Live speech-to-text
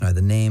Now,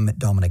 the name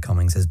Dominic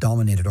Cummings has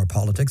dominated our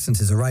politics since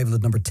his arrival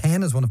at number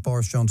 10 as one of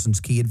Boris Johnson's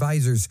key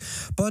advisors.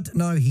 But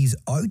now he's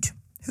out.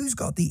 Who's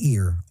got the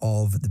ear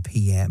of the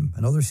PM?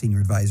 Another senior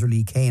advisor,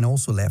 Lee Kane,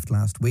 also left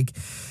last week.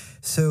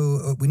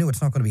 So we know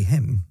it's not going to be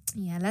him.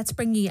 Yeah, let's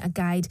bring you a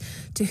guide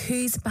to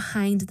who's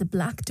behind the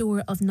black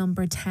door of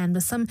number 10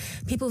 with some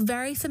people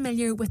very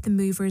familiar with the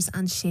movers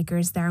and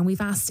shakers there. And we've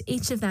asked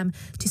each of them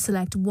to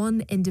select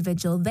one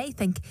individual they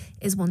think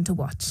is one to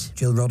watch.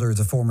 Jill Rutter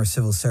is a former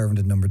civil servant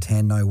at number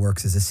 10, now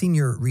works as a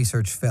senior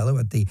research fellow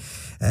at the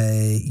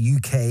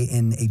UK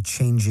in a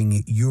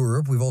Changing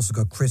Europe. We've also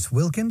got Chris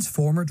Wilkins,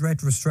 former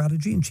director of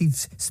strategy and chief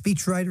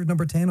speechwriter at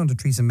number 10 under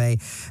Theresa May,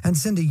 and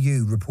Cindy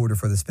Yu, reporter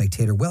for The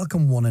Spectator.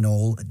 Welcome one and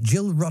all.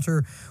 Jill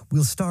Rutter,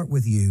 we'll start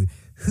with you.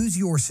 Who's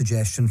your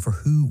suggestion for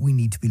who we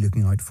need to be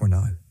looking out for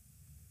now?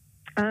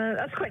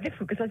 That's quite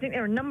difficult because I think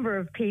there are a number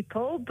of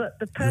people, but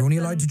the person... You're only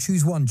allowed to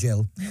choose one,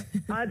 Jill.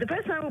 The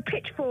person I will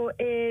pitch for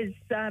is,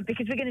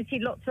 because we're going to see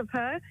lots of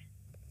her,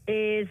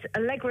 is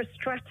Allegra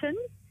Stratton,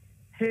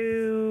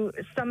 who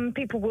some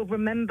people will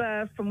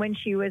remember from when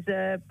she was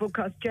a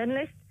broadcast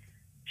journalist.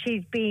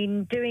 She's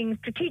been doing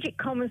strategic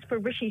comms for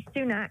Rishi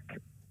Sunak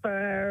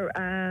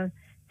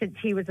since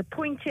he was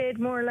appointed,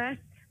 more or less.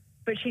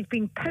 But she's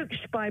been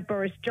poached by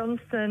Boris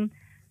Johnson.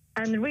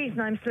 And the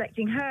reason I'm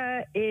selecting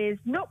her is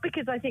not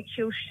because I think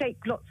she'll shape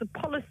lots of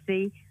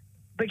policy,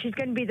 but she's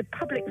going to be the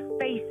public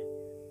face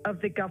of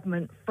the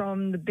government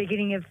from the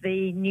beginning of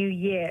the new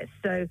year.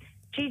 So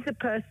she's the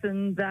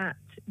person that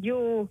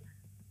your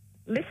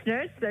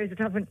listeners, those that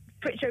haven't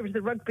switched over to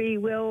the rugby,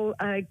 will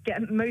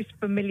get most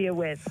familiar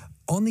with.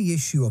 On the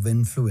issue of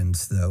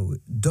influence, though,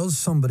 does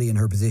somebody in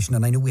her position,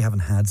 and I know we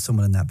haven't had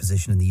someone in that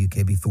position in the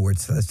UK before,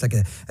 it's like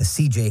a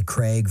CJ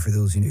Craig, for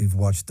those who've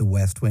watched The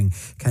West Wing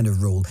kind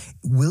of role.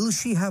 Will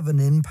she have an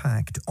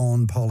impact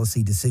on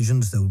policy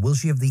decisions, though? Will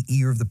she have the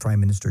ear of the Prime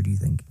Minister, do you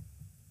think?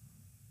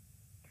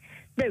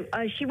 No,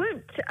 she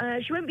won't.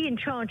 She won't be in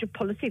charge of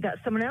policy.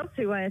 That's someone else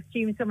who I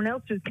assume someone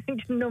else was going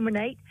to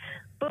nominate.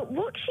 But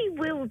what she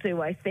will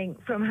do, I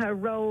think, from her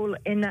role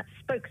in that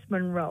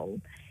spokesman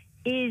role,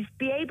 is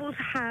be able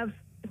to have,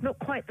 not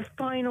quite the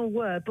final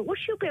word, but what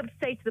she'll be able to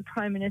say to the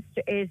Prime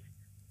Minister is,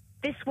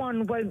 this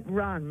one won't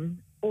run,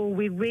 or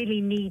we really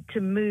need to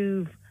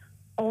move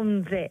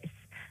on this.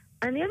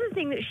 And the other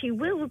thing that she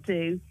will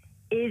do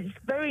is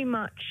very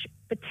much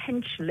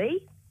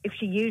potentially, if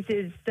she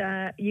uses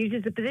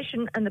the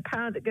position and the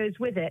power that goes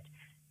with it,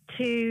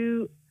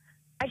 to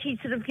actually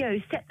sort of,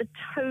 set the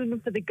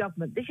tone for the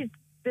government. This is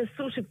the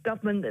sort of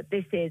government that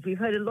this is. We've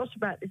heard a lot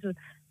about this sort of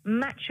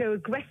macho,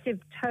 aggressive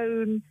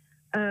tone,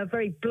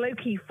 very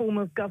blokey form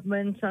of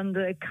government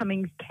under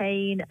Cummings,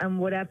 Kane and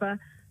whatever.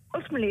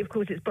 Ultimately, of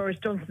course, it's Boris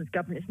Johnson's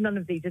government. It's none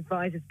of these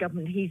advisors'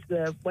 government. He's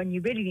the one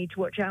you really need to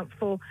watch out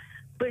for.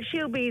 But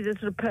she'll be the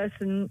sort of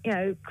person,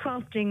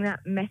 crafting that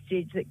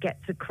message that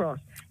gets across.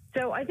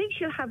 So I think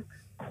she'll have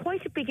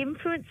quite a big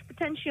influence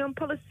potentially on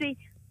policy.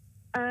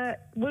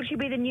 Will she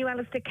be the new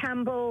Alistair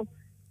Campbell?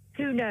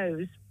 Who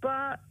knows?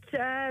 But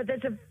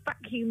there's a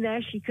vacuum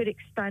there she could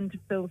expand to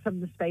fill some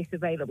of the space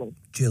available.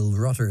 Jill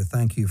Rutter,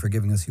 thank you for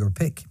giving us your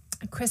pick.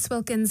 Chris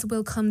Wilkins,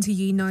 will come to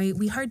you now.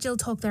 We heard Jill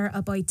talk there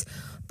about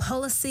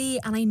policy,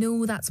 and I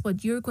know that's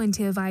what you're going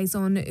to advise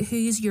on.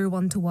 Who's your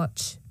one to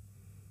watch?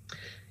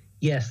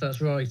 Yes,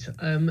 that's right.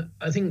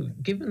 I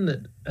think given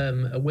that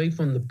away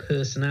from the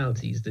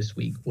personalities this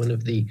week, one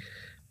of the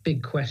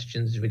big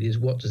questions really is,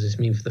 what does this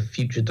mean for the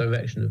future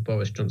direction of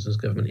Boris Johnson's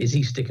government? Is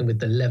he sticking with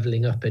the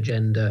levelling up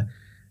agenda,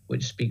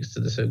 which speaks to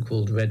the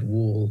so-called Red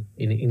Wall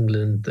in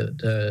England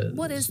that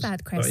what is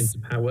that, Chris? Got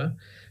into power?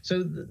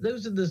 So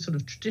those are the sort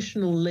of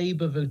traditional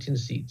Labour voting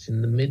seats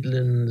in the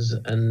Midlands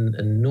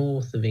and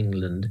north of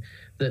England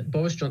that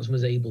Boris Johnson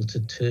was able to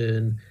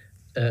turn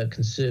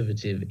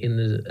Conservative in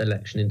the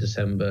election in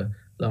December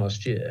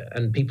last year.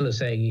 And people are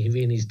saying he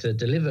really needs to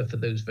deliver for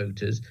those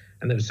voters.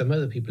 And there were some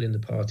other people in the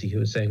party who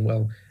were saying,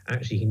 well,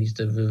 actually, he needs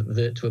to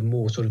revert to a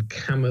more sort of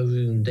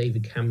Cameroon,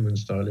 David Cameron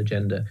style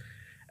agenda.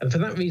 And for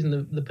that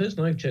reason, the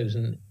person I've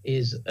chosen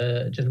is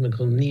a gentleman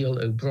called Neil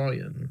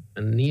O'Brien.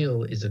 And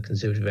Neil is a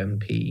Conservative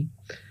MP.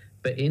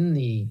 But in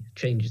the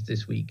changes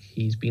this week,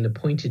 he's been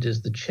appointed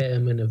as the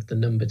chairman of the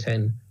Number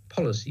 10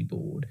 Policy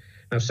Board.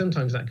 Now,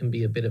 sometimes that can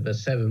be a bit of a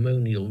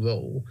ceremonial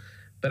role,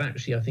 but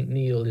actually I think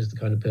Neil is the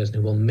kind of person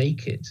who will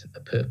make it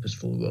a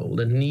purposeful role.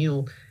 And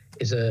Neil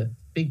is a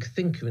big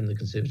thinker in the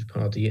Conservative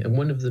Party and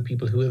one of the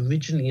people who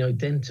originally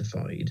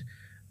identified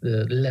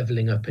the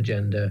levelling up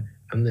agenda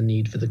and the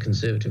need for the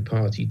Conservative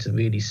Party to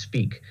really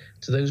speak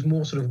to those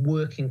more sort of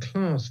working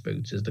class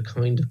voters, the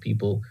kind of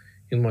people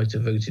who might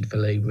have voted for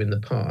Labour in the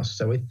past.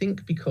 So I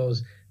think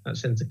because that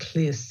sends a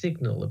clear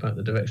signal about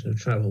the direction of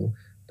travel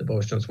that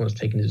Boris Johnson wants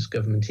taken his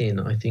government in,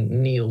 I think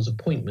Neil's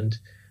appointment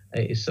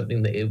is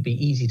something that it would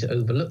be easy to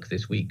overlook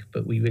this week,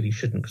 but we really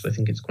shouldn't because I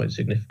think it's quite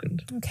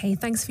significant. OK,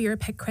 thanks for your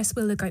pick, Chris.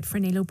 We'll look out for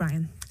Neil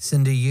O'Brien.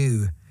 Cindy,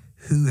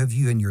 who have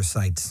you in your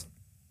sights?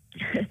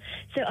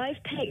 So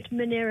I've picked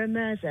Munira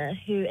Mirza,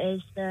 who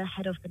is the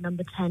head of the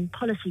Number 10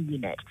 policy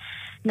unit.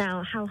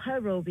 Now, how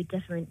her role will be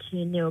different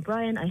to Neil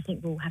O'Brien, I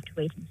think we'll have to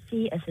wait and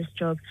see, as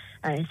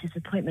his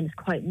appointment is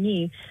quite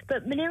new.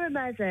 But Munira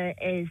Mirza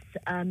is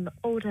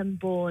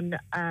Oldham-born,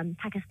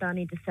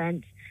 Pakistani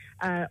descent.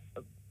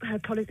 Her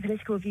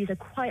political views are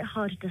quite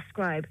hard to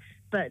describe,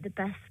 but the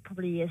best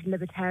probably is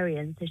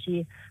libertarian. So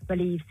she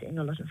believes in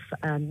a lot of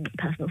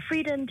personal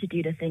freedom to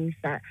do the things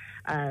that,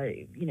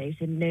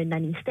 so no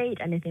nanny state,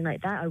 anything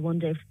like that. I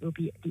wonder if it will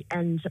be the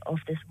end of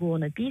this war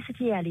on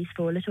obesity, at least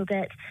for a little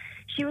bit.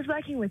 She was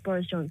working with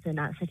Boris Johnson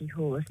at City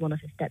Hall as one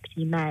of his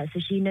deputy mayors, so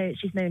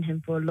she's known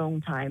him for a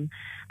long time.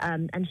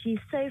 And she's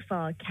so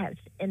far kept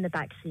in the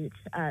backseat,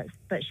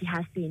 but she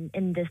has been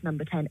in this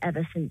Number 10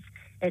 ever since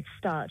its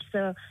start.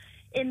 So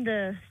in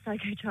the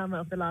psychodrama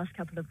of the last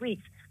couple of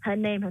weeks, her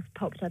name has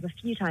popped up a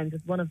few times as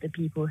one of the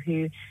people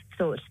who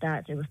thought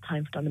that it was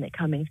time for Dominic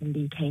Cummings and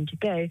Lee Kane to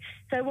go.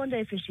 So I wonder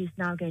if she's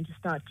now going to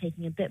start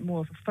taking a bit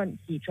more of a front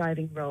seat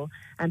driving role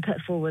and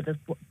put forward the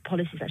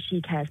policies that she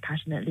cares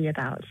passionately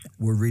about.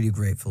 We're really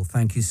grateful.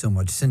 Thank you so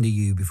much. Cindy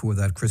Yu, before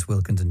that, Chris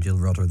Wilkins and Jill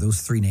Rutter.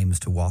 Those three names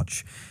to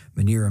watch.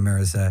 Munira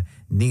Mirza,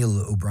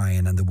 Neil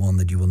O'Brien, and the one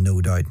that you will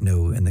no doubt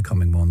know in the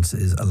coming months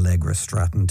is Allegra Stratton.